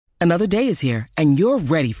Another day is here, and you're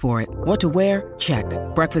ready for it. What to wear? Check.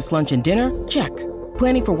 Breakfast, lunch, and dinner? Check.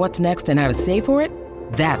 Planning for what's next and how to save for it?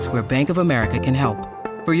 That's where Bank of America can help.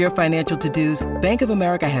 For your financial to-dos, Bank of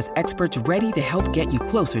America has experts ready to help get you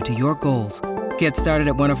closer to your goals. Get started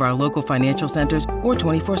at one of our local financial centers or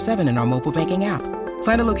 24/7 in our mobile banking app.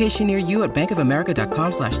 Find a location near you at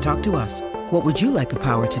bankofamerica.com/talktous. What would you like the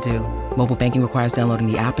power to do? Mobile banking requires downloading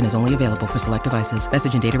the app and is only available for select devices.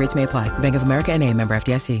 Message and data rates may apply. Bank of America N.A., member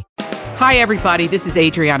FDIC. Hi, everybody. This is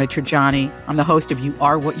Adriana Trajani. I'm the host of You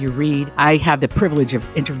Are What You Read. I have the privilege of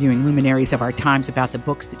interviewing luminaries of our times about the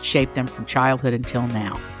books that shaped them from childhood until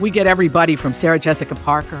now. We get everybody from Sarah Jessica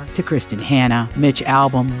Parker to Kristen Hanna, Mitch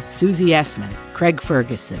Albom, Susie Essman, Craig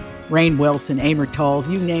Ferguson, Rainn Wilson, Amor Tolls,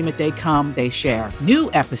 you name it, they come, they share.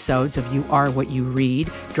 New episodes of You Are What You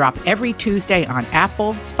Read drop every Tuesday on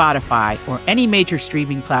Apple, Spotify, or any major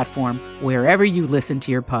streaming platform wherever you listen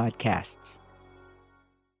to your podcasts.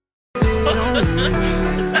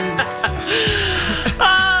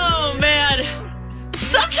 Oh, man.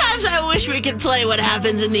 Sometimes I wish we could play what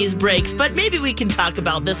happens in these breaks, but maybe we can talk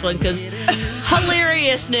about this one because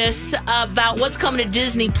hilariousness about what's coming to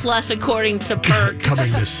Disney Plus, according to Perk.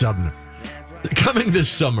 Coming this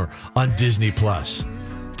summer on Disney Plus.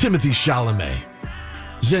 Timothée Chalamet,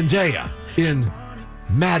 Zendaya in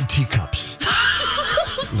Mad Teacups.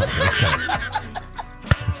 No,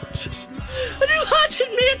 A new Haunted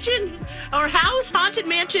Mansion or Haunted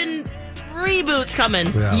Mansion reboot's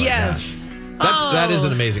coming. Yeah, yes. That is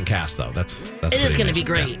an amazing cast, though. That's it is going to be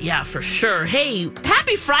great. Yeah, for sure. Hey,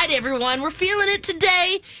 happy Friday, everyone. We're feeling it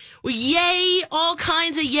today. Yay, all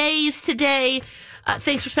kinds of yays today.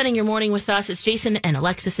 Thanks for spending your morning with us. It's Jason and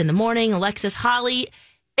Alexis in the morning. Alexis, Holly,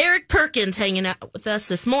 Eric Perkins hanging out with us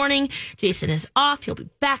this morning. Jason is off. He'll be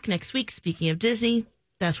back next week. Speaking of Disney,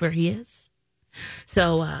 that's where he is.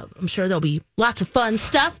 So I'm sure there'll be lots of fun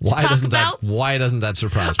stuff to talk about. Why doesn't that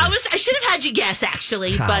surprise me? I should have had you guess,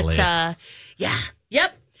 actually. Golly. But, yeah.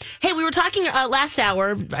 Yep. Hey, we were talking last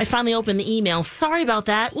hour. I finally opened the email. Sorry about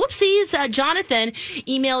that. Whoopsies. Jonathan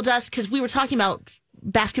emailed us because we were talking about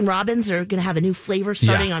Baskin Robbins are going to have a new flavor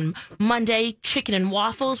starting on Monday, chicken and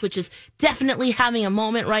waffles, which is definitely having a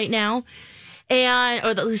moment right now. Or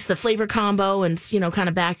at least the flavor combo and, kind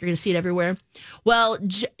of back. You're going to see it everywhere. Well,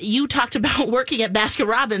 you talked about working at Baskin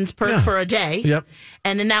Robbins for a day. Yep.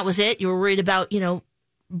 And then that was it. You were worried about,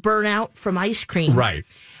 burnout from ice cream. Right.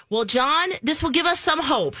 Well, John, this will give us some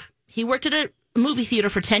hope. He worked at a movie theater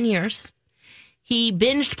for 10 years. He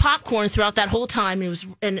binged popcorn throughout that whole time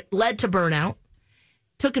and it led to burnout.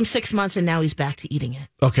 Took him 6 months, and now he's back to eating it.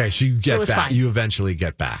 Okay, so you get back. Fine. You eventually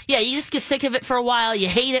get back. Yeah, you just get sick of it for a while. You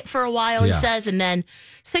hate it for a while, he says, and then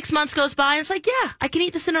 6 months goes by, and it's like, yeah, I can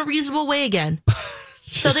eat this in a reasonable way again.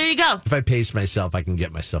 So there you go. If I pace myself, I can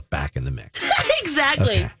get myself back in the mix.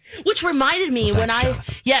 Exactly. Okay. Which reminded me Jonathan.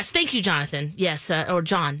 Yes, thank you, Jonathan. Yes, or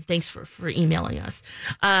John, thanks for emailing us.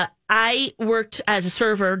 I worked as a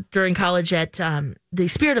server during college at the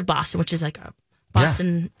Spirit of Boston, which is like a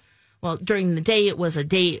Boston... Yeah. Well, during the day, it was a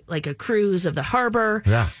date, like a cruise of the harbor,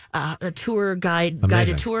 a tour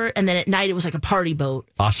guided tour. And then at night, it was like a party boat.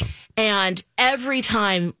 Awesome. And every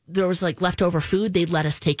time there was like leftover food, they'd let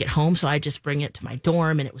us take it home. So I just bring it to my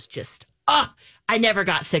dorm. And it was just, I never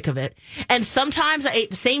got sick of it. And sometimes I ate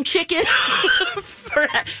the same chicken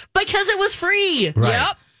because it was free. Right.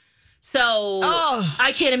 Yep. So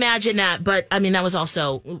I can't imagine that. But I mean, that was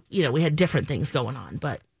also, we had different things going on.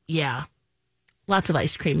 But yeah. Lots of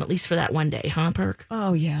ice cream, at least for that one day, huh, Perk?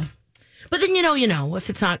 Oh, yeah. But then if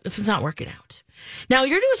it's not working out. Now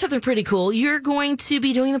you're doing something pretty cool. You're going to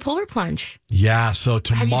be doing the polar plunge. Yeah. So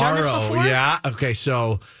tomorrow. Have you done this before? Yeah. Okay.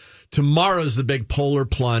 So tomorrow's the big polar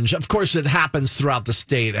plunge. Of course, it happens throughout the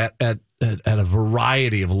state at a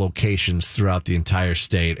variety of locations throughout the entire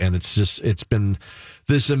state, and it's been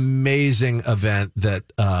this amazing event that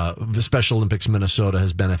the Special Olympics Minnesota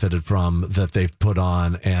has benefited from, that they've put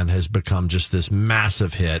on, and has become just this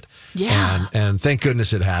massive hit. Yeah. And thank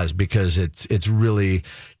goodness it has, because it's really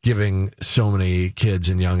giving so many kids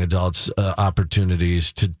and young adults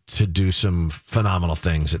opportunities to do some phenomenal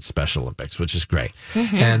things at Special Olympics, which is great.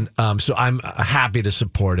 Mm-hmm. And so I'm happy to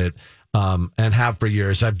support it, and have for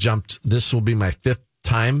years. I've jumped. This will be my 5th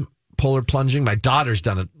time polar plunging. My daughter's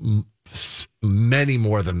done it many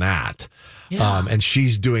more than that. Yeah. And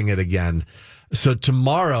she's doing it again. So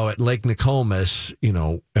tomorrow at Lake Nokomis,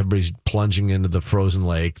 everybody's plunging into the frozen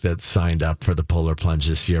lake that signed up for the polar plunge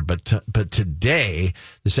this year. But today,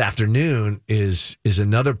 this afternoon, is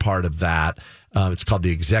another part of that. It's called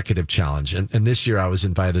the Executive Challenge. And this year I was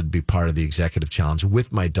invited to be part of the Executive Challenge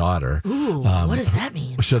with my daughter. Ooh, what does that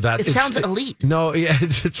mean? So that it sounds elite. No, yeah,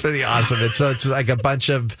 it's pretty awesome. It's like a bunch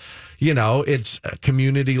of, it's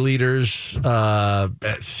community leaders,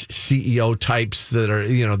 CEO types that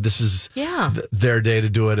are, this is their day to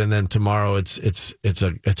do it, and then tomorrow it's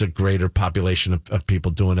a greater population of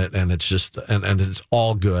people doing it, and it's just and it's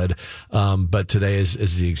all good. But today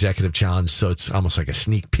is the Executive Challenge, so it's almost like a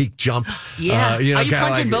sneak peek jump. Yeah, are you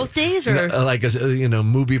plunging both days or like a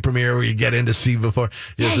movie premiere where you get in to see before?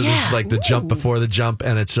 This is like the jump before the jump,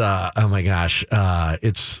 and it's oh my gosh,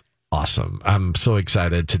 it's awesome. I'm so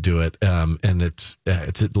excited to do it. And it's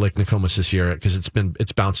at Lake Nokomis this year because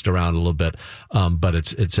it's bounced around a little bit. But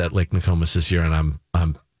it's at Lake Nokomis this year, and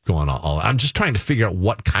I'm going all. I'm just trying to figure out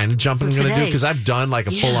what kind of jump I'm going to do, because I've done like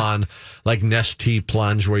a full on like Nestea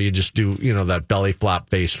plunge where you just do, that belly flop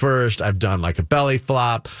face first. I've done like a belly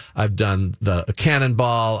flop. I've done a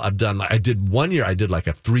cannonball. I did one year. I did like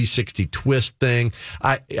a 360 twist thing.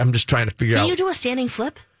 I'm just trying to figure out. Can you do a standing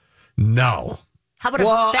flip? No. How about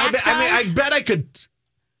a back dive? I bet I could.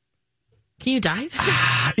 Can you dive?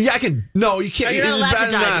 Yeah, I can. No, you can't. You're not allowed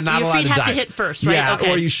to dive. Not Your feet have to hit first, right? Yeah,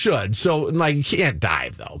 okay. or you should. So, like, you can't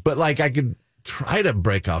dive, though. But, like, I could try to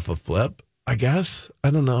break off a flip, I guess.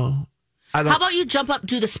 I don't know. How about you jump up,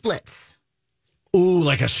 do the splits? Ooh,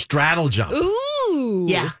 like a straddle jump. Ooh.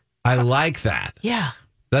 Yeah. I like that. Yeah.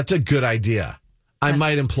 That's a good idea. I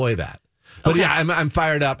might employ that. But yeah, I'm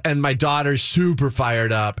fired up, and my daughter's super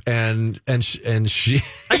fired up, and she.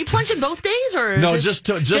 Are you plunging both days, or is no? this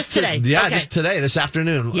Just today. Yeah, just today, this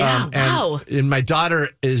afternoon. Yeah, wow. And my daughter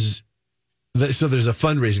is. So there's a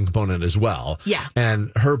fundraising component as well. Yeah.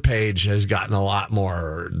 And her page has gotten a lot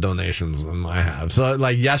more donations than I have. So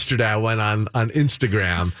like yesterday I went on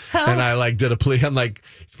Instagram and I like did a plea. I'm like,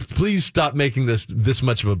 please stop making this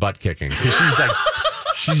much of a butt kicking. Because she's like,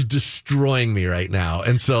 she's destroying me right now.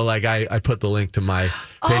 And so like I put the link to my page.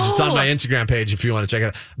 It's on my Instagram page if you want to check it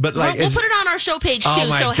out. But like we'll put it on our show page too. Oh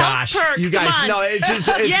my so gosh. help her. You guys know it's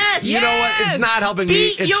yes. You know what? It's not helping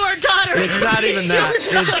Beat me. Your daughter. It's not even that.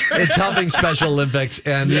 It's helping Special Olympics,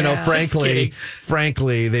 and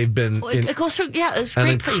frankly, they've been. It goes through. Yeah, it's a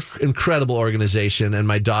great place. Incredible organization, and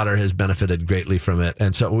my daughter has benefited greatly from it,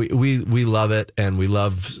 and so we love it, and we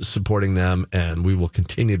love supporting them, and we will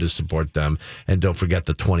continue to support them. And don't forget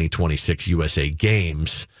the 2026 USA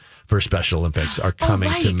Games for Special Olympics are coming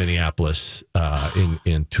to Minneapolis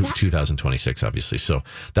in 2026, obviously. So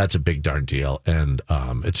that's a big darn deal, and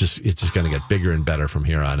it's just going to get bigger and better from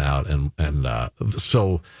here on out. And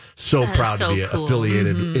so proud to be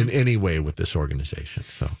affiliated in any way with this organization.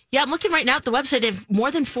 So yeah, I'm looking right now at the website. They have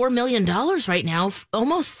more than $4 million right now.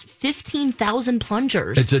 Almost 15,000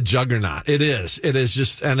 plungers. It's a juggernaut. It is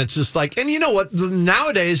just, and it's just like, and you know what?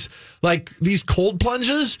 Nowadays, like these cold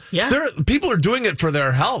plunges, people are doing it for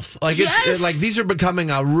their health. Like it's like these are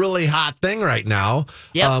becoming a really hot thing right now,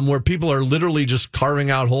 where people are literally just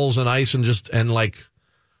carving out holes in ice and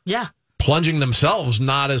plunging themselves,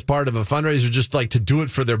 not as part of a fundraiser, just like to do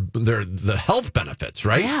it for the health benefits,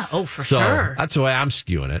 right? Yeah, for sure. That's the way I'm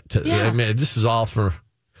skewing it. I mean, this is all for.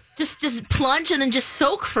 Just plunge and then just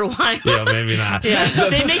soak for a while. Yeah, maybe not.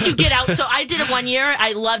 They make you get out. So I did it one year.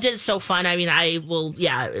 I loved it. It's so fun. I mean, I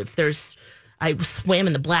swam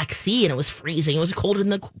in the Black Sea and it was freezing. It was colder than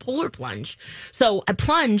the polar plunge. So I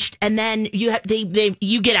plunged, and then you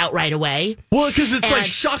get out right away. Well, because it's like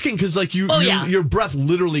shocking, because like your breath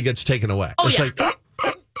literally gets taken away. It's like,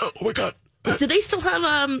 oh my God. Do they still have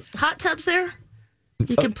hot tubs there?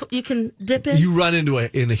 You can dip in. You run into a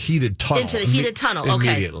heated tunnel. Into the heated tunnel.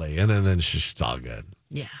 Immediately, and then it's just all good.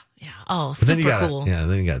 Yeah. Oh, super cool. Yeah,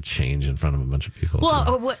 then you got to change in front of a bunch of people.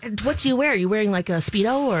 Well, what do you wear? Are you wearing like a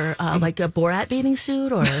Speedo or like a Borat bathing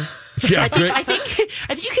suit? Or yeah, I think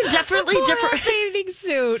you can definitely bathing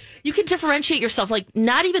suit. You can differentiate yourself. Like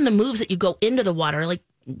not even the moves that you go into the water. Like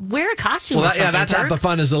wear a costume. Well, or something, that's half the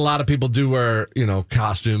fun. Is a lot of people do wear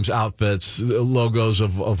costumes, outfits, logos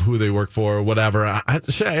of who they work for, or whatever.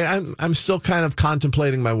 I'm still kind of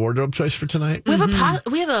contemplating my wardrobe choice for tonight. We have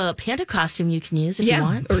we have a panda costume you can use if you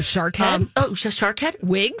want, or shark head. Shark head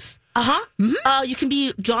wigs. Mm-hmm. You can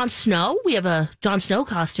be Jon Snow. We have a Jon Snow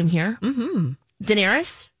costume here. Mm-hmm.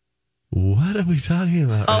 Daenerys. What are we talking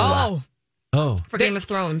about? For Game of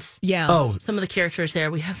Thrones. Yeah. Some of the characters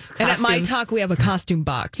there, we have costumes. And at My Talk, we have a costume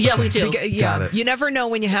box. Yeah, we do. Got it. You never know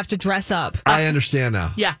when you have to dress up. I understand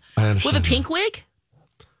now. Yeah. I understand. With a pink wig?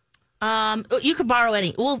 You could borrow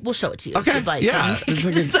any. We'll show it to you. Okay. If you'd like. Yeah. You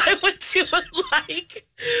can decide what you would like.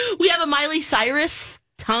 We have a Miley Cyrus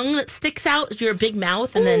tongue that sticks out. You're a big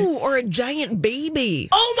mouth. And or a giant baby.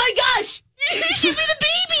 Oh my gosh! She'd be the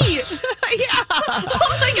baby. Yeah.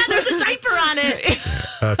 Oh my God, there's a diaper on it.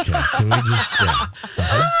 Okay. Can we just, yeah.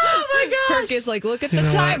 Oh my gosh. Kirk is like, look at the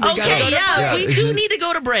time. We gotta Okay, go to yeah, break. we do need to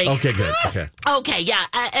go to break. Okay, good. Okay. Okay, yeah.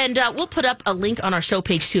 And we'll put up a link on our show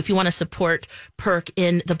page, too, if you want to support Perk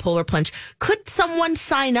in the Polar Plunge. Could someone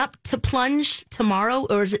sign up to plunge tomorrow,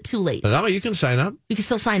 or is it too late? No, you can sign up. You can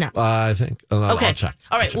still sign up. I think. Okay. I'll check.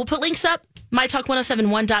 All right, we'll put links up.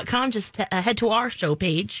 MyTalk1071.com. Just head to our show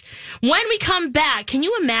page. When we come back, can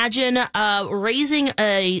you imagine raising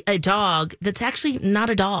a dog that's actually not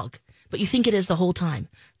a dog, but you think it is the whole time?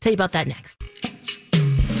 Tell you about that next.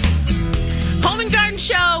 Home and Garden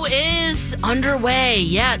Show is underway.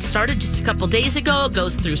 Yeah, it started just a couple days ago. It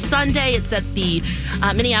goes through Sunday. It's at the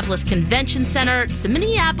Minneapolis Convention Center. It's the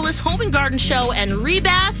Minneapolis Home and Garden Show, and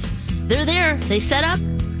Rebath, they're there. They set up.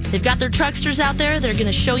 They've got their trucksters out there. They're going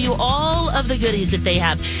to show you all of the goodies that they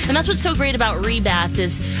have. And that's what's so great about Rebath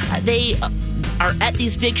is they are at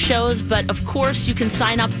these big shows, but of course you can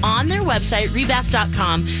sign up on their website,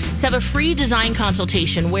 rebath.com, to have a free design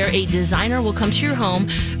consultation where a designer will come to your home,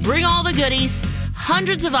 bring all the goodies,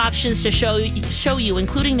 hundreds of options to show you,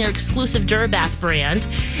 including their exclusive Durabath brand,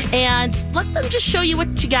 and let them just show you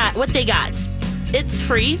what they got. It's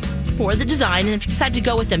free for the design, and if you decide to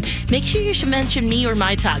go with them, make sure you should mention me or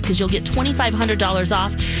My Talk, because you'll get $2,500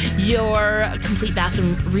 off your complete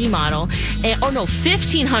bathroom remodel. And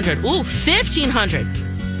 $1,500. Ooh,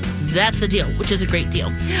 $1,500. That's the deal, which is a great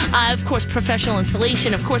deal. Of course, professional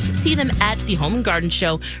installation. Of course, see them at the Home and Garden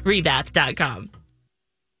Show, rebath.com.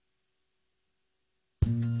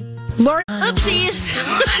 Lauren, Oopsies.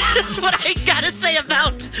 That's what I gotta say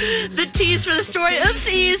about the tease for the story.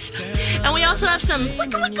 Oopsies. And we also have some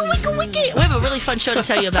wicka. We have a really fun show to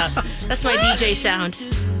tell you about. That's my DJ sound.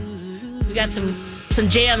 We got some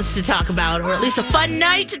jams to talk about, or at least a fun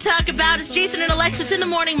night to talk about. It's Jason and Alexis in the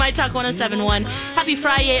morning, My Talk 1071. Happy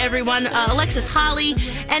Friday, everyone. Alexis Holly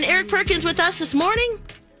and Eric Perkins with us this morning.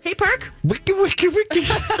 Hey, Perk. Wiki. You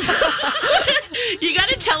got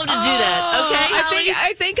to tell him to do that, okay?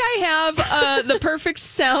 I think I have the perfect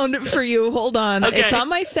sound for you. Hold on. Okay. It's on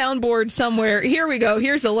my soundboard somewhere. Here we go.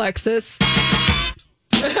 Here's Alexis.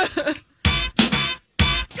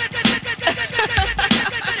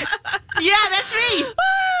 Yeah, that's me.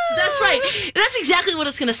 That's right. That's exactly what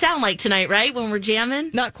it's going to sound like tonight, right? When we're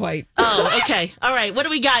jamming? Not quite. Oh, okay. All right. What do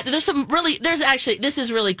we got? This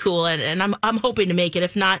is really cool, and I'm hoping to make it.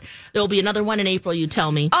 If not, there'll be another one in April, you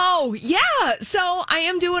tell me. Oh, yeah. So I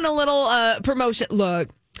am doing a little promotion. Look,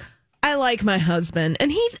 I like my husband,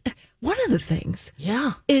 and he's one of the things.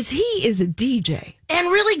 Yeah. Is he is a DJ. And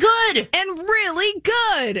really good. And really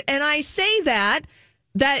good. And I say that,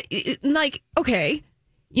 like, okay,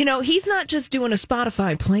 you know, he's not just doing a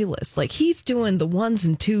Spotify playlist. Like, he's doing the ones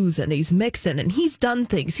and twos, and he's mixing, and he's done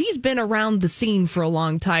things. He's been around the scene for a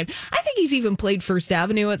long time. I think he's even played First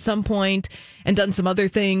Avenue at some point and done some other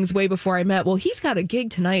things way before I met. Well, he's got a gig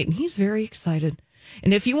tonight, and he's very excited.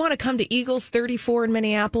 And if you want to come to Eagles 34 in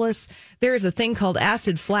Minneapolis, there is a thing called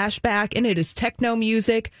Acid Flashback, and it is techno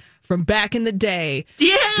music from back in the day.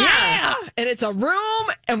 Yeah. And it's a room,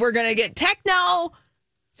 and we're going to get techno.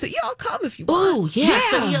 So y'all come if you want. Oh, yeah.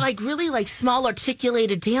 So you like really like small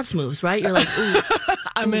articulated dance moves, right? You're like, ooh.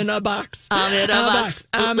 I'm in a box. I'm in a box.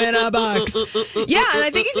 I'm in a box. Yeah, and I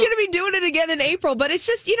think he's going to be doing it again in April. But it's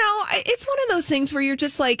just, you know, it's one of those things where you're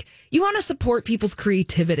just like, you want to support people's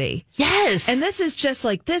creativity. Yes. And this is just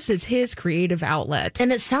like, this is his creative outlet.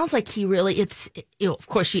 And it sounds like he really, of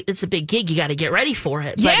course, it's a big gig. You got to get ready for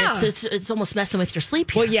it. But Yeah. it's almost messing with your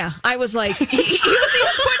sleep here. Well, yeah, I was like, he was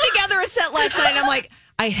putting together a set last night. And I'm like,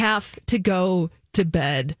 I have to go to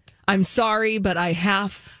bed. I'm sorry, but I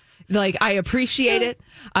have. Like, I appreciate it.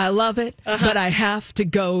 I love it, but I have to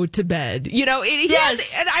go to bed. You know,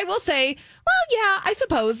 Yes. and I will say, well, yeah, I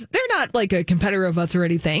suppose they're not like a competitor of us or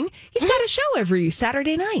anything. He's got a show every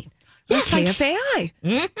Saturday night. Yes, on like- KFAI.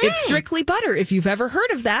 It's Strictly Butter. If you've ever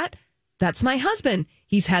heard of that, that's my husband.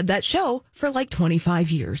 He's had that show for like 25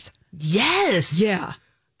 years. Yes. Yeah.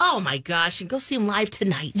 Oh my gosh. And go see him live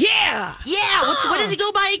tonight. Yeah. Yeah. What does he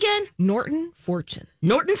go by again? Norton Fortune.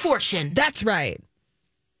 Norton Fortune. That's right.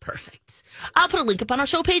 Perfect. I'll put a link up on our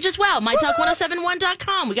show page as well,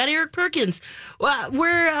 mytalk1071.com. We got Eric Perkins. Well,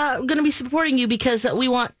 we're going to be supporting you because we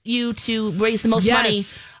want you to raise the most money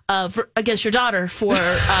against your daughter for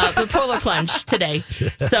the Polar Plunge today.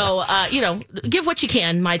 So, give what you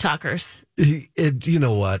can, my talkers. You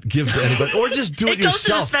know what? Give to anybody, or just do it goes to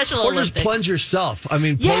the yourself, Special or just Olympics. plunge yourself. I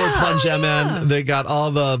mean, Polar Plunge MN. They got all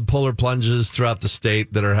the polar plunges throughout the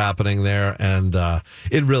state that are happening there, and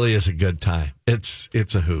it really is a good time. It's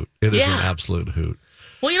a hoot. It is an absolute hoot.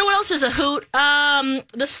 Well, you know what else is a hoot?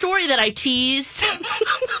 The story that I teased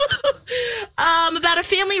about a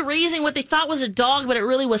family raising what they thought was a dog, but it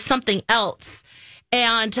really was something else.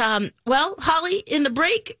 And, well, Holly, in the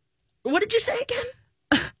break, what did you say again?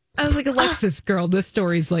 I was like, Alexis, girl, this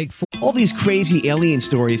story's like... All these crazy alien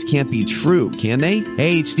stories can't be true, can they?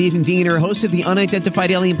 Hey, it's Stephen Diener, host of the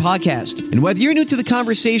Unidentified Alien Podcast. And whether you're new to the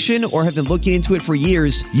conversation or have been looking into it for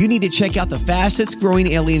years, you need to check out the fastest growing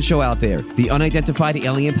alien show out there, the Unidentified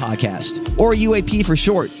Alien Podcast, or UAP for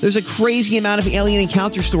short. There's a crazy amount of alien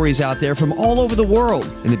encounter stories out there from all over the world.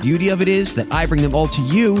 And the beauty of it is that I bring them all to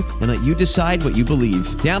you and let you decide what you believe.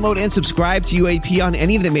 Download and subscribe to UAP on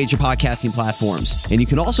any of the major podcasting platforms. And you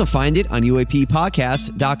can also find it on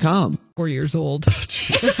UAPpodcast.com. 4 years old.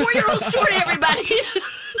 It's a 4-year-old story, everybody.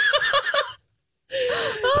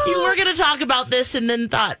 You were going to talk about this and then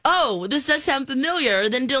thought, oh, this does sound familiar.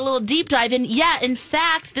 Then did a little deep dive. And yeah, in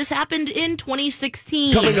fact, this happened in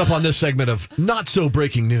 2016. Coming up on this segment of Not So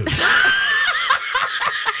Breaking News.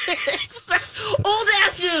 Old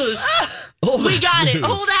ass news. We got it.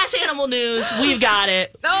 Old ass animal news. We've got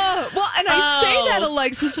it. Oh, well, and I say that,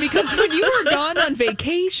 Alexis, because when you were gone on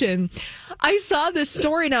vacation, I saw this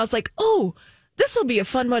story and I was like, oh, this will be a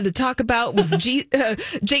fun one to talk about with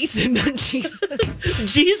Jason.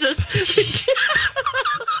 Jesus.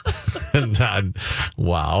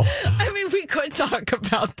 Wow. I mean, we could talk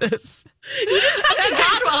about this. You didn't talk to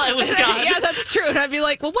God while I was gone. Yeah, that's true. And I'd be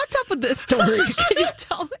like, well, what's up with this story? Can you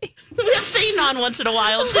tell me? We have Satan on once in a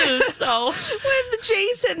while, too, so. With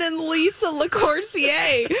Jason and Lisa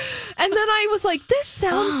LaCourcier. And then I was like, this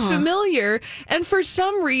sounds familiar. And for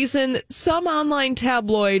some reason, some online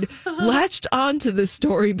tabloid latched onto this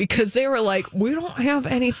story because they were like, we don't have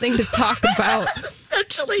anything to talk about.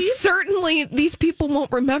 Essentially. Certainly, these people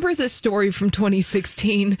won't remember this story from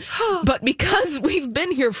 2016. But because we've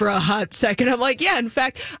been here for a hot second, I'm like, yeah, in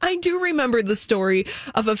fact, I do remember the story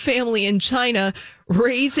of a family in China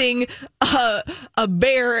raising a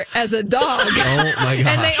bear as a dog. Oh, my God.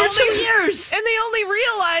 And they For 2 years. And they only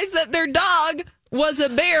realized that their dog was a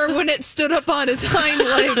bear when it stood up on his hind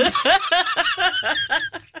legs.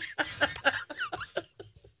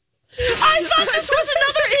 I thought this was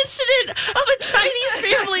another incident of a Chinese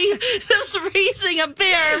family that was raising a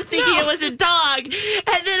bear thinking it was a dog.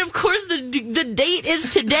 And then, of course, the date is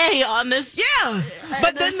today on this. Yeah.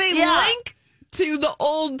 But then they link to the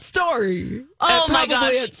old story. Oh, my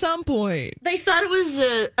probably gosh. at some point. They thought it was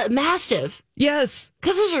a mastiff. Yes.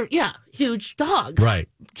 Because those are, huge dogs. Right.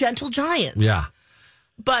 Gentle giants. Yeah.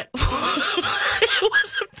 But it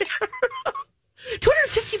was a bear.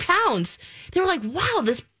 250 pounds. They were like, wow,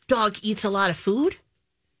 this dog eats a lot of food.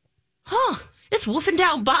 It's wolfing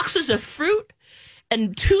down boxes of fruit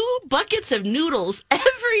and 2 buckets of noodles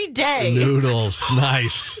every day. Noodles.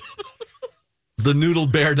 Nice. The noodle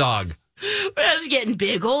bear dog. It's getting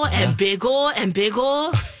bigger and bigger and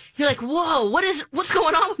bigger. You're like, whoa, what's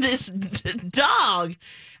going on with this dog?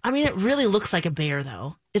 I mean, it really looks like a bear,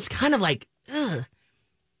 though. It's kind of like, ugh.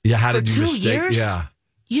 Yeah, how did you 2 mistake? years? Yeah.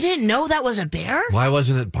 You didn't know that was a bear? Why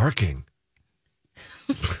wasn't it barking?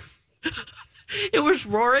 It was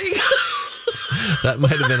roaring. That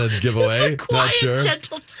might have been a giveaway. Quiet, Not sure.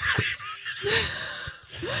 gentle.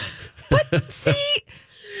 But see,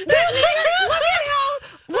 look at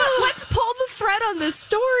how. Let's pull the thread on this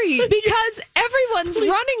story because everyone's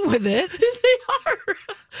running with it. They are.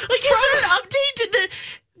 Like, is there an update?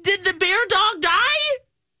 Did the bear dog die?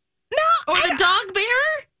 No. Or the dog bear?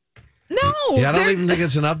 No. Yeah, I don't even think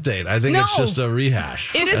it's an update. I think it's No. just a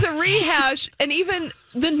rehash. It is a rehash, and even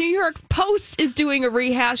the New York Post is doing a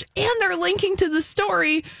rehash, and they're linking to the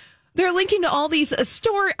story. They're linking to all these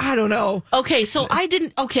story. I don't know. Okay, so I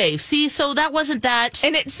didn't. Okay, see, so that wasn't that.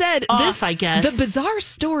 And it said Off, I guess. the bizarre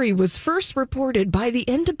story was first reported by The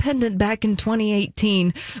Independent back in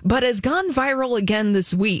 2018, but has gone viral again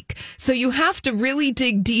this week. So you have to really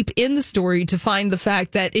dig deep in the story to find the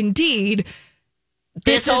fact that indeed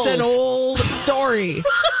this It's is an old. old story.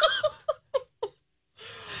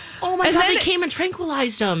 Oh my And God, then they it- came and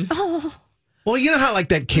tranquilized him. Well, you know how like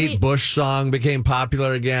that Kate Bush song became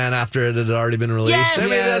popular again after it had already been released? Yes. I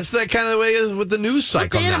mean, Yes. that's the kind of the way it is with the news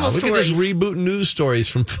cycle the now. animal We can just stories. reboot news stories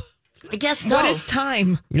from... I guess so. What is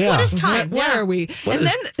time? Yeah. What is time? Where are we? What and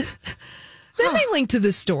is- then they linked to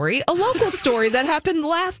this story, a local story that happened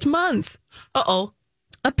last month. Uh-oh.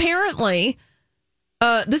 Apparently,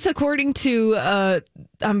 this according to,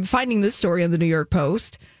 I'm finding this story on the New York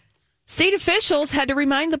Post, state officials had to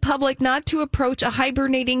remind the public not to approach a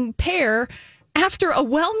hibernating pair after a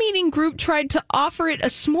well-meaning group tried to offer it a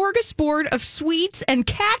smorgasbord of sweets and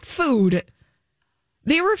cat food.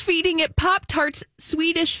 They were feeding it Pop-Tarts,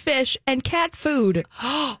 Swedish fish, and cat food.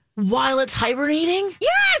 While it's hibernating?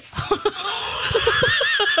 Yes!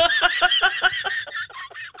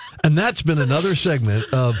 And that's been another segment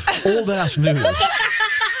of Old Ass News.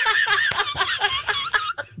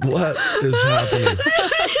 What is happening?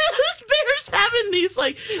 This bear's having these,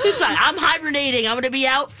 like, it's like, I'm hibernating. I'm going to be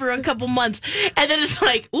out for a couple months. And then it's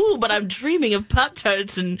like, ooh, but I'm dreaming of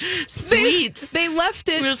Pop-Tarts and sweets. They left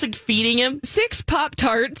it We're just, like, feeding him. 6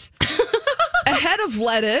 Pop-Tarts, a head of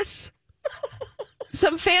lettuce,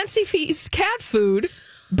 some Fancy Feast cat food,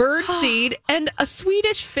 bird seed, and a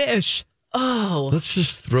Swedish fish. Oh, Let's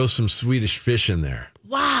just throw some Swedish fish in there.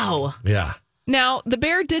 wow. Yeah. Now, the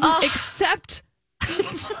bear didn't accept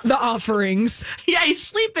the offerings. Yeah, he's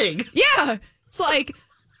sleeping. Yeah. It's like,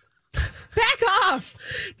 back off.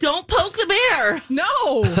 Don't poke the bear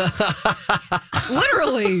No.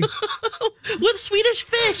 Literally. with Swedish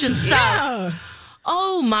fish and stuff. Yeah.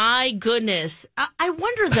 Oh, my goodness. I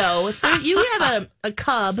wonder, though, if you have a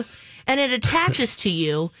cub and it attaches to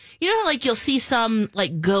you, you know how, like, you'll see some,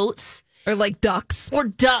 like, goats Or like ducks. or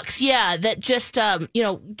ducks, yeah, that just,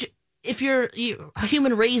 if you're a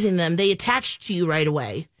human raising them, they attach to you right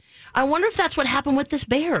away. I wonder if that's what happened with this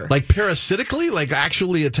bear. Like parasitically, like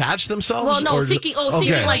actually attach themselves? well, no, Or thinking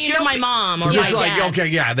okay. like you're my mom or Just my like, dad. okay,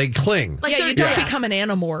 yeah, they cling. Like Yeah, they're- you don't become an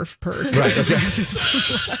anamorph per. Right. Okay.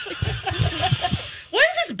 What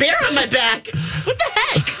is this bear on my back? What the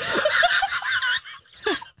heck?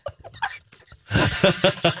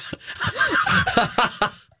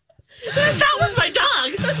 That was my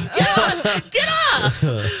dog. Get off!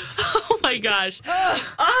 Oh my gosh!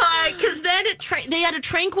 Because then they had to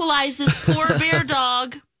tranquilize this poor bear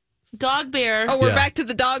dog bear. Oh, we're Yeah. back to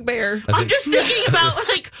the dog bear. I'm just thinking about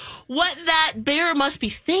like what that bear must be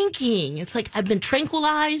thinking. It's like I've been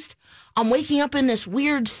tranquilized. I'm waking up in this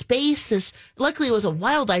weird space. Luckily it was a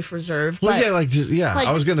wildlife reserve. Well, but, yeah, like,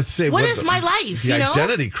 I was going to say, what is my life? The you know?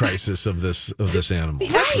 identity crisis of this animal. The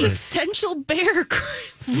existential bear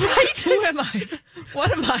crisis. Right? Who am I?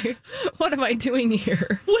 What am I doing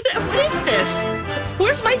here? What is this?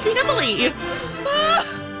 Where's my family?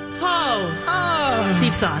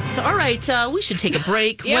 Deep thoughts. All right, we should take a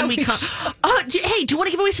break Yeah, when we we come. Hey, do you want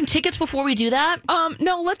to give away some tickets before we do that?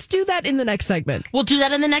 No, let's do that in the next segment. We'll do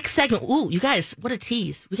that in the next segment. Ooh, you guys, what a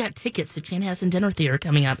tease. We got tickets to Chanhassen Dinner Theater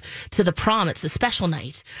coming up to the prom. It's a special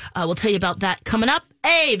night. We'll tell you about that coming up.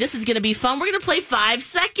 Hey, this is going to be fun. We're going to play 5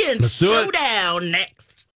 seconds. Let's do it. Showdown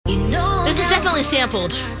next. This is definitely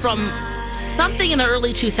sampled from something in the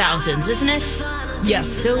early 2000s, isn't it?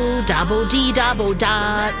 Yes. Do dabo dee dabo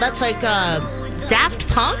da. That's like Daft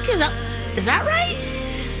Punk. Is that right?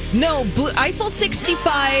 No, Eiffel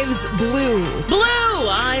 65's Blue. Blue.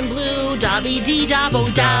 I'm blue. Dabby dee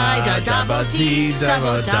dabo die. Da dabo dee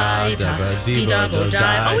dabo die. Da dee dabo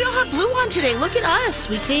die. Oh, we all have blue on today. Look at us.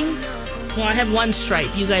 We came. Well, I have one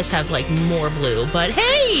stripe. You guys have like more blue. But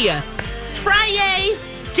hey, Friday.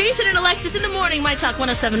 Jason and Alexis in the morning. My Talk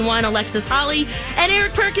 107.1. Alexis Holly and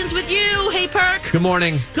Eric Perkins with you. Hey, Perk. Good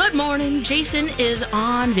morning. Good morning. Jason is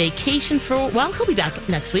on vacation for, well, he'll be back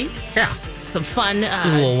next week. Yeah. Some fun.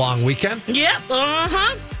 A little long weekend. Yep.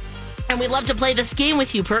 Uh-huh. And we love to play this game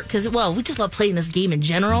with you, Perk, because, well, we just love playing this game in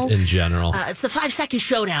general. In general. It's the 5-second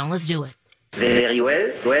showdown. Let's do it. Very well.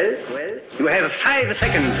 You have 5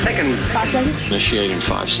 seconds. 5 seconds? Initiating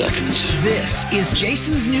 5 seconds. This is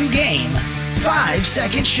Jason's new game, 5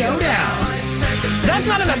 Second Showdown. That's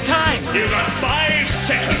not enough time. You got 5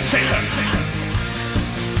 seconds.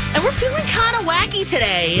 And we're feeling kind of wacky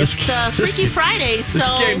today. It's Freaky Friday, so...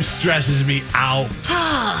 This game stresses me out.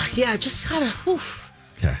 Yeah, just kind of,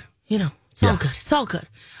 Okay. you know, it's all good. It's all good.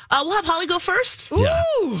 We'll have Holly go first. Yeah.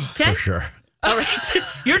 Okay? For sure. All right.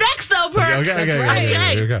 You're next, though, Perk. Okay.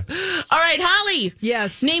 All right, Holly.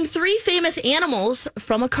 Yes. Name 3 famous animals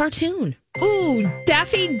from a cartoon. Ooh,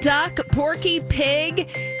 Daffy Duck, Porky Pig,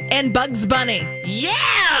 and Bugs Bunny. Yeah.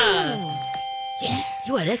 Yeah.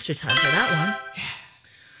 You had extra time for that one.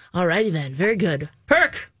 All righty then. Very good.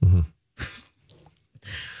 Perk. Ooh.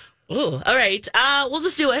 All right. We'll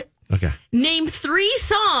just do it. Okay. Name 3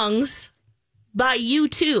 songs by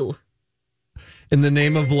U2. In the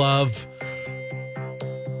Name of Love,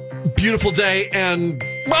 Beautiful Day, and...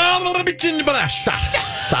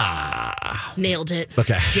 Nailed it.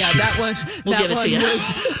 Okay. Yeah, that one. We'll that give it to one you.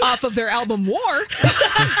 was off of their album War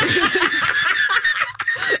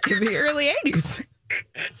in the early 80s.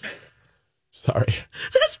 Sorry.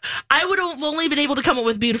 I would have only been able to come up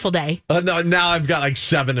with Beautiful Day. No, now I've got like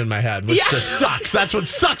 7 in my head, which just sucks. That's what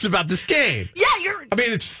sucks about this game. Yeah, I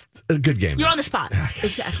mean, it's a good game. You're on the spot.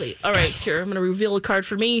 Exactly. All right, here. I'm going to reveal a card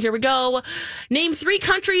for me. Here we go. Name 3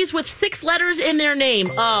 countries with 6 letters in their name.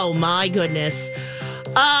 Oh, my goodness.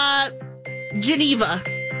 Geneva.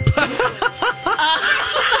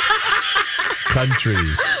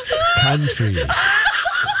 Countries.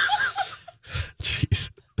 Jeez.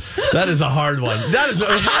 That is a hard one. How did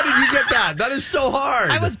you get that? That is so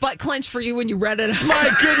hard. I was butt clenched for you when you read it.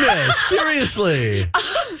 My goodness. Seriously.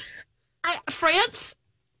 France?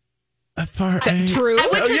 True. I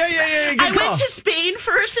went to Spain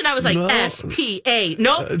first, and I was like, S-P-A.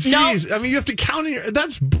 Nope. Jeez. I mean, you have to count in your...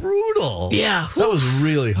 That's brutal. Yeah. That was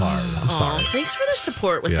really hard. I'm sorry. Thanks for the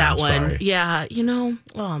support with Yeah, that I'm one. sorry. Yeah,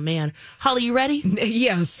 oh, man. Holly, you ready?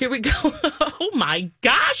 Yes. Here we go. Oh, my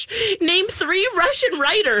gosh. Name 3 Russian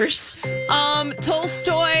writers.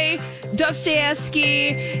 Tolstoy,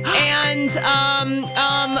 Dostoevsky, and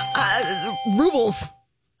Rubles.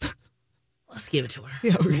 Let's give it to her.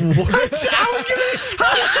 What?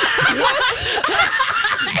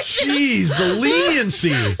 Jeez, the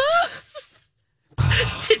leniency.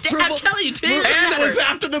 I'm telling you, today And it was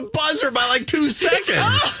after the buzzer by like 2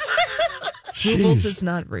 seconds. Rubles is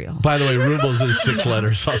not real. By the way, rubles is 6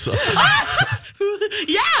 letters also.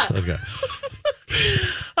 Yeah. Okay.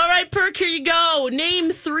 All right, Perk, here you go.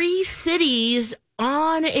 Name 3 cities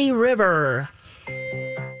on a river.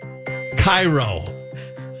 Cairo,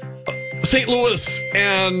 St. Louis,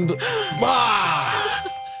 and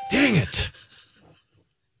dang it.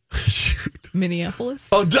 Shoot. Minneapolis.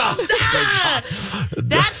 Oh, duh.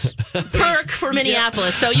 That's Perk for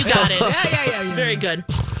Minneapolis, so you got it. Yeah. Very good.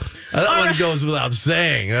 That one goes without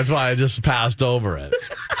saying. That's why I just passed over it.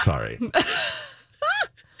 Sorry.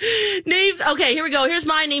 Okay, here we go. Here's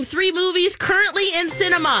mine. Name 3 movies currently in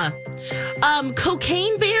cinema.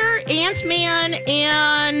 Cocaine Bear, Ant-Man,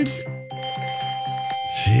 and...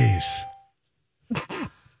 Jeez.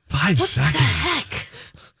 5 seconds. Heck.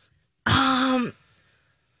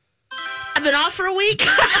 I've been off for a week.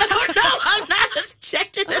 I don't know. I'm not as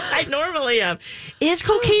checked in as I normally am. Is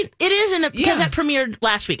Cocaine... It is in the... Because that premiered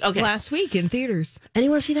last week. Okay. Last week in theaters.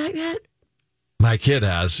 Anyone see that yet? My kid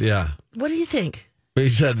has, yeah. What do you think? But he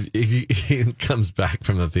said he comes back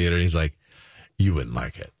from the theater and he's like, you wouldn't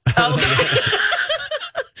like it. Okay.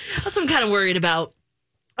 That's what I'm kind of worried about.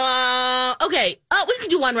 Okay. We can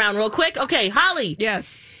do one round real quick. Okay, Holly.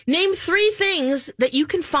 Yes. Name 3 things that you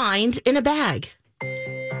can find in a bag.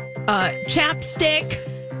 Chapstick,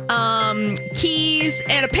 keys,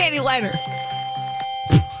 and a panty liner.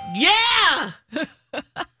 Yeah!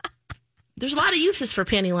 There's a lot of uses for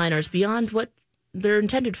panty liners beyond what they're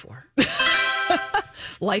intended for.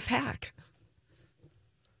 Life hack.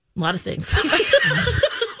 A lot of things.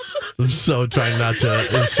 I'm so trying not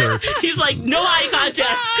to insert. He's like, no eye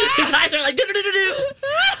contact. His eyes are like, do-do-do-do-do.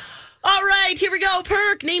 All right, here we go.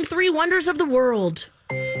 Perk, name 3 wonders of the world.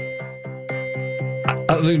 I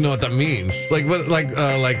don't even know what that means. Like what? Like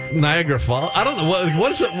Niagara Falls? I don't know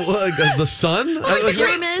what is it? Like the sun? The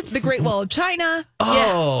pyramids, The Great Wall of China.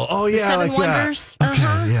 Oh yeah, the 7 like wonders. That.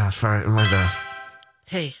 Okay, yeah, sorry, my bad.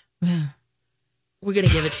 Hey, we're gonna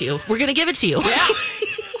give it to you. We're gonna give it to you. Yeah.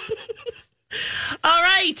 All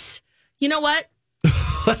right. You know what?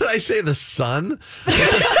 What did I say? The sun? Yeah,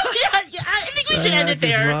 I think we should end it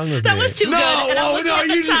there. That was too good. And I'm looking at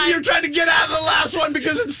the time. You're trying to get out of the last one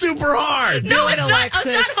because it's super hard. No, it's not. Alexis.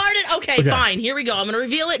 It's not hard. Okay, fine. Here we go. I'm going to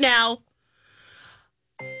reveal it now.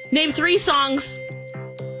 Name 3 songs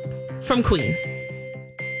from Queen.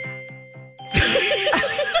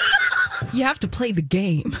 You have to play the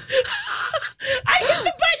game. I hit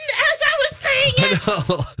the button as I was saying it. I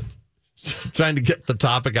know. Trying to get the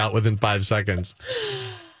topic out within 5 seconds.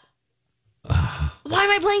 Why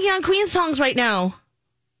am I blanking on Queen songs right now?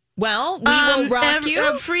 Well, We Will Rock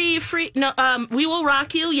You. Free. No, We Will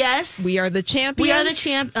Rock You, yes. We Are the Champions. We Are the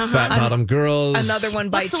Champ. Uh-huh. Fat Bottom Girls. Another one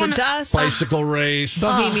bites the dust. Bicycle Race.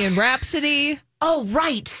 Bohemian Rhapsody. Oh,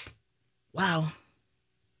 right. Wow.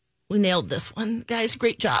 We nailed this one. Guys,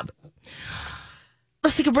 great job.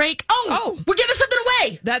 Let's take a break. Oh, we're giving something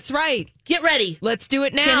away. That's right. Get ready. Let's do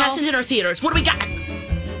it now. Chanhassen Dinner Theaters. What do we got?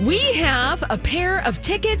 We have a pair of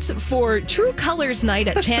tickets for True Colors Night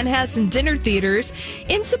at Chanhassen Dinner Theaters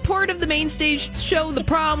in support of the main stage show The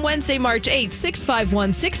Prom, Wednesday, March 8th,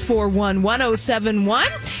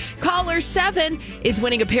 651-641-1071. Caller 7 is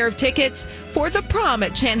winning a pair of tickets for The Prom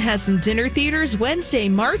at Chanhassen Dinner Theaters, Wednesday,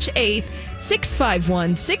 March 8th,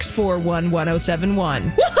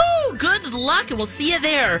 651-641-1071. Woohoo! Good luck, and we'll see you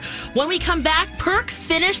there. When we come back, Perk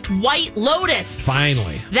finished White Lotus.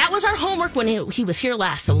 Finally. That was our homework when he was here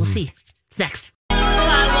last, so we'll see. It's next.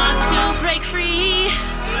 I want to break free.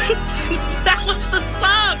 That was the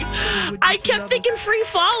song. I I kept thinking Free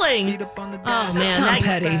Falling. Oh man, Tom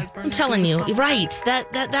Petty. I'm telling you, you're right.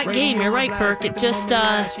 That game, you're right, Perk. It just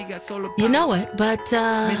you know it, but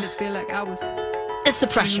it's the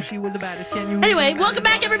pressure. Anyway, welcome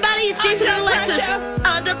back, everybody. It's Jason and Alexis.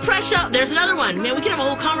 Under Pressure. There's another one. Man, we could have a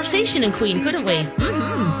whole conversation in Queen, couldn't we?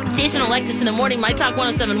 Mm-hmm. It's Jason and Alexis in the morning. My Talk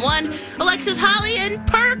 107.1. Alexis, Holly, and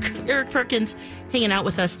Perk. Eric Perkins hanging out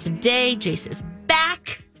with us today. Jace is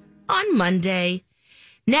back on Monday.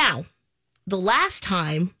 Now, the last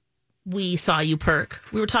time we saw you, Perk,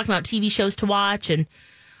 we were talking about TV shows to watch and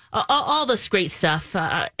all this great stuff.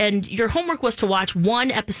 And your homework was to watch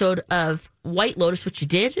one episode of White Lotus, which you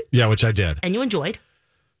did. Yeah, which I did. And you enjoyed.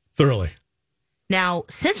 Thoroughly. Now,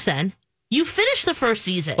 since then, you finished the first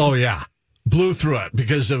season. Oh, yeah. Blew through it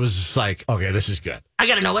because it was just like, okay, this is good. I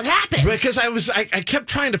got to know what happened. Because I kept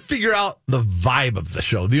trying to figure out the vibe of the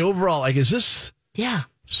show. The overall, like, is this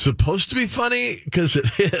supposed to be funny? Because it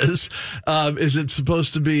is. Is it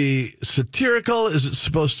supposed to be satirical? Is it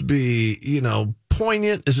supposed to be,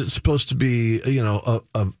 poignant? Is it supposed to be,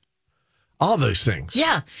 all those things?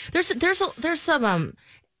 Yeah. There's some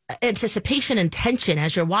anticipation and tension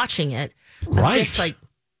as you're watching it. Right. Just like,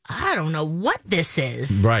 I don't know what this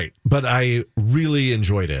is. Right. But I really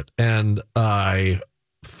enjoyed it. And I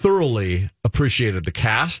thoroughly appreciated the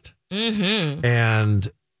cast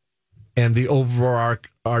and the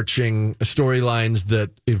overarching storylines that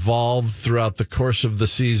evolved throughout the course of the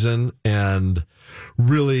season, and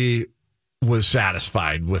really was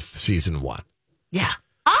satisfied with season 1. Yeah.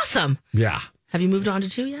 Awesome. Yeah. Have you moved on to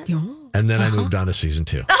 2 yet? And then I moved on to season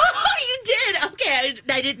 2. Oh, you did? Okay.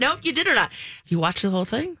 I didn't know if you did or not. Have you watched the whole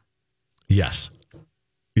thing? Yes.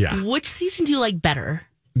 Yeah. Which season do you like better?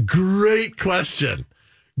 Great question.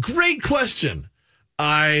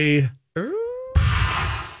 I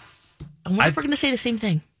wonder if we're going to say the same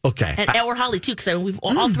thing. Okay. And or Holly, too, because we've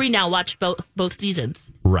all three now watched both seasons.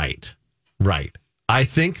 Right. I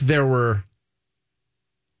think there were...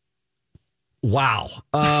 Wow.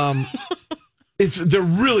 They're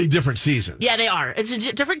really different seasons. Yeah, they are. It's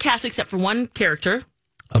a different cast except for one character.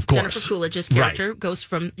 Of course. Jennifer Coolidge's character goes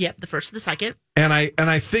from the first to the second. And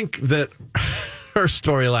I think that her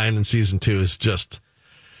storyline in season 2 is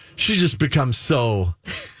she just becomes so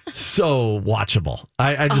watchable.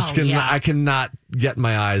 I cannot get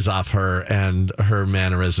my eyes off her and her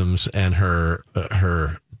mannerisms and her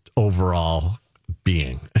overall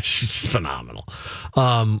being. She's phenomenal.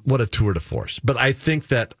 What a tour de force. But I think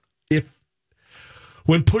that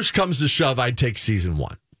when push comes to shove, I'd take season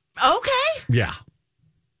 1. Okay. Yeah.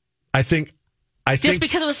 I think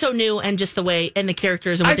because it was so new and just the way and the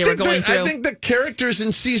characters and what they were going through. I think the characters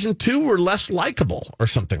in season 2 were less likable or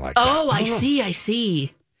something like that. Oh, I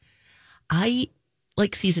see. I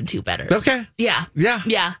like season 2 better. Okay. Yeah.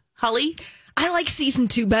 Holly? I like season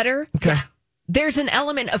 2 better. Okay. There's an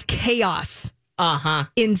element of chaos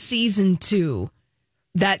in season 2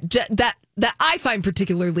 that I find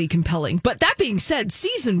particularly compelling. But that being said,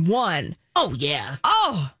 season 1. Oh, yeah.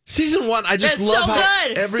 Oh. Season 1, I just love so how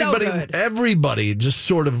good. everybody just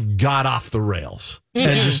sort of got off the rails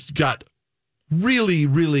and just got really,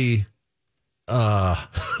 really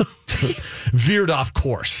veered off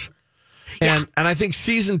course. And I think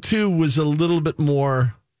season 2 was a little bit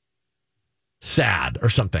more sad or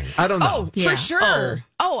something. I don't know. Oh, for sure.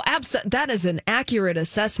 Oh, absolutely. That is an accurate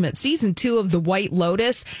assessment. Season 2 of The White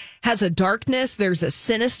Lotus has a darkness. There's a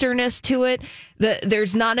sinisterness to it.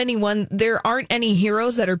 There aren't any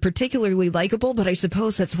heroes that are particularly likable, but I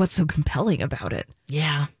suppose that's what's so compelling about it.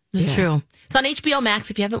 Yeah, that's true. It's on HBO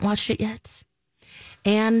Max if you haven't watched it yet.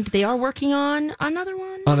 And they are working on another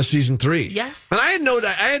one. On a season 3. Yes. And I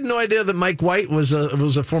had no idea that Mike White was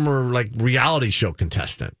a former reality show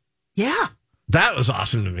contestant. Yeah. That was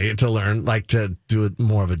awesome to me to learn, to do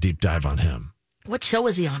more of a deep dive on him. What show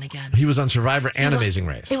was he on again? He was on Survivor and Amazing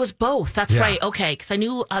Race. It was both. That's right. Okay, because I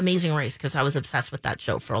knew Amazing Race because I was obsessed with that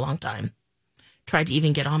show for a long time. Tried to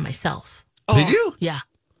even get on myself. Oh. Did you? Yeah.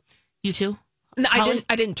 You too? No,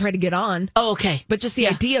 I didn't try to get on. Oh, okay. But just the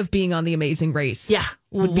idea of being on The Amazing Race. Yeah,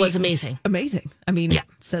 was amazing. Amazing. I mean, it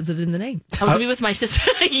says it in the name. I was going to be with my sister.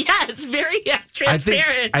 Yeah, it's very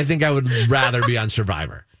transparent. I think I would rather be on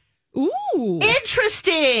Survivor. Ooh.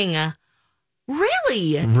 Interesting.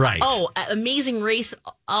 Really? Right. Oh, Amazing Race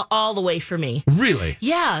all the way for me. Really?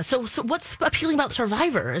 Yeah. So what's appealing about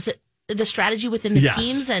Survivor? Is it the strategy within the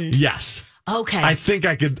teams? And yes. Okay. I think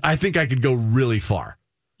I could go really far.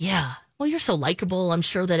 Yeah. Well, you're so likable. I'm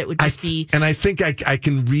sure that it would just be. And I think I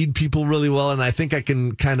can read people really well, and I think I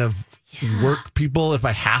can kind of work people if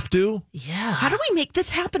I have to. Yeah. How do we make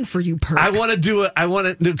this happen for you, Perk? I want to do it. I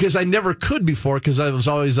want to, because I never could before, because I was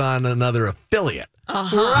always on another affiliate.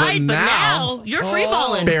 Right, but now you're free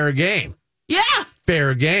balling. Fair game. Yeah.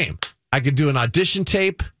 Fair game. I could do an audition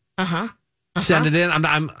tape. Send it in.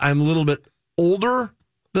 I'm a little bit older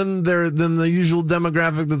than the usual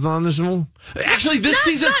demographic that's on this one. Actually, this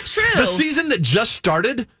season, not true. the season that just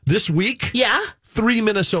started this week, Yeah. 3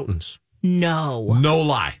 Minnesotans. No. No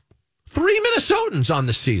lie. 3 Minnesotans on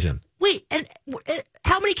this season. Wait, and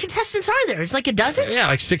how many contestants are there? It's like a dozen? Yeah,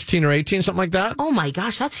 like 16 or 18, something like that. Oh my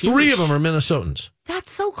gosh, that's huge. 3 of them are Minnesotans.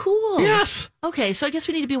 That's so cool. Yes. Okay, so I guess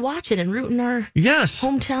we need to be watching and rooting our Yes.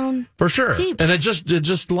 hometown. For sure. peeps. And it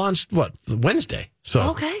just launched, Wednesday. So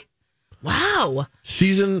Okay. Wow.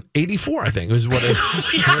 season 84, I think, is what it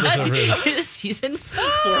is. Season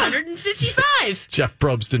 455. Jeff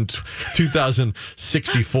Probst in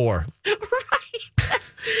 2064.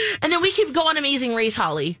 And then we can go on Amazing Race,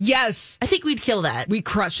 Holly. Yes. I think we'd kill that. We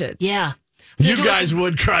crush it. Yeah. You guys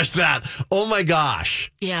would crush that. Oh my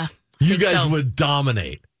gosh. Yeah. You think guys so. would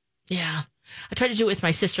dominate. Yeah. I tried to do it with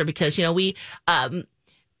my sister because, we,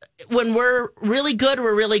 when we're really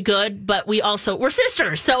good, but we're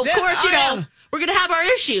sisters. So, of course, we're going to have our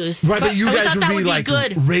issues. Right, but you we guys thought would that be like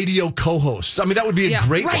good. radio co-hosts. I mean, that would be a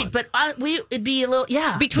great Right, one. but it'd be a little,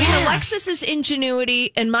 Between Alexis's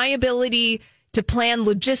ingenuity and my ability to plan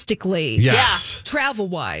logistically, Yes. travel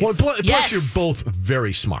wise, Well, plus Yes. you're both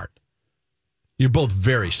very smart. You're both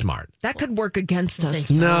very smart. that could work against us.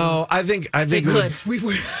 No, I think It could. We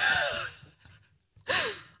would.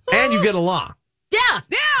 And you get along. Yeah.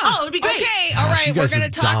 Yeah. Oh, it would be great. Okay. All Gosh, you right. We're guys going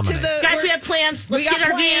would to talk to dominate. the Guys, we have plans. we Let's got get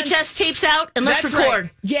our plans. VHS tapes out and let's That's record.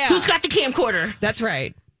 right. Yeah. Who's got the camcorder? That's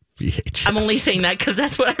right. VHS. I'm only saying that because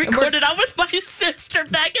that's what I recorded on with my sister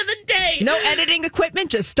back in the day. No editing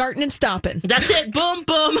equipment, just starting and stopping. That's it. Boom,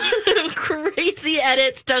 boom. Crazy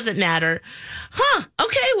edits. Doesn't matter. Huh.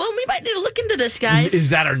 Okay. Well, we might need to look into this, guys. Is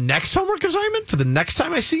that our next homework assignment for the next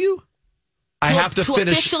time I see you? I have to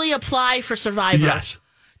finish. officially apply for Survivor. Yes.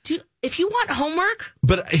 If you want homework,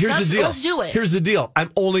 But here's the deal. let's do it. Here's the deal. I'm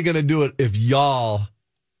only going to do it if y'all,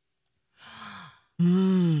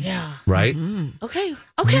 yeah. right? Okay.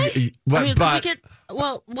 We'll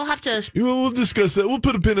have to. We'll discuss that. We'll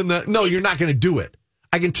put a pin in that. No, you're not going to do it.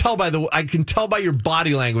 I can tell by your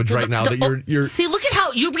body language right now that you're. See, look at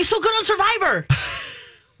how you'd be so good on Survivor.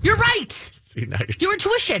 You're right. See, now you're Your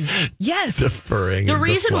tuition. Yes. deferring. The and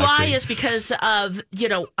reason why deflecting. is because of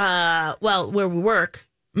where we work.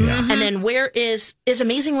 Yeah. And then where is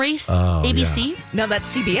Amazing Race? Oh, ABC? No,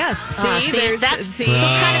 that's CBS. See, That's see. it's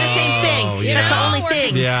kind of the same thing. yeah. That's the only We're-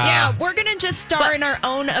 thing. Yeah. We're going to just star in our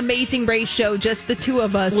own Amazing Race show, just the two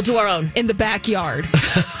of us. We'll do our own. in the backyard.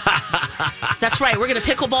 That's right. We're going to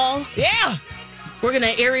pickleball. Yeah. We're going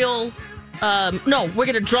to aerial. We're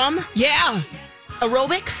going to drum. Yeah.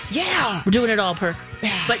 Aerobics. Yeah. We're doing it all, Perk.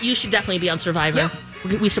 Yeah. But you should definitely be on Survivor.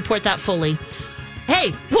 Yep. We support that fully.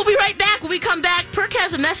 Hey, we'll be right back. When we come back, Perk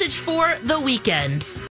has a message for the weekend.